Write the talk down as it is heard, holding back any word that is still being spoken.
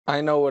I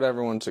know what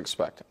everyone's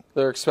expecting.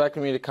 They're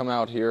expecting me to come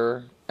out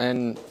here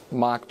and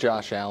mock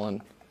Josh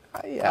Allen.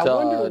 I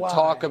wonder why.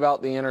 Talk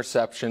about the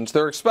interceptions.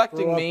 They're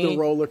expecting me the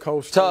roller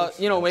coasters.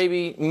 to,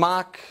 maybe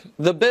mock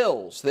the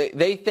Bills.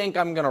 They think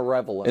I'm going to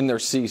revel in their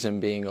season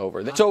being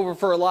over. It's over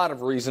for a lot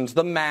of reasons.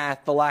 The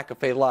math, the lack of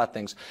faith, a lot of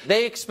things.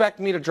 They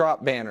expect me to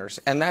drop banners,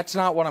 and that's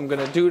not what I'm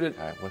going to do. All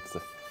right, what's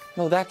the...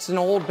 No, that's an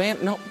old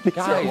banner. No,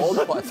 guys.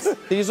 Old ones.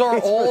 These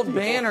are old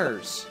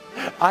banners.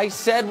 I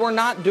said we're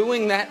not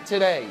doing that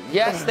today.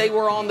 Yes, they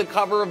were on the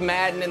cover of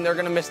Madden and they're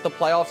going to miss the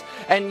playoffs.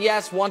 And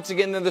yes, once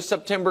again, they're the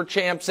September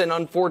champs, and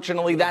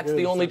unfortunately, that's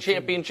the only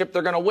championship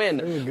they're going to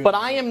win. But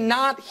I am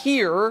not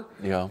here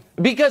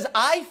because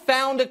I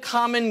found a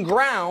common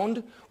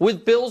ground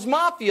with Bills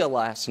Mafia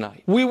last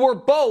night. We were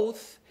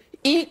both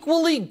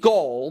equally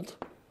galled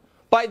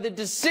by the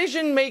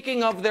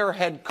decision-making of their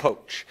head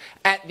coach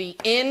at the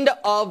end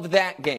of that game.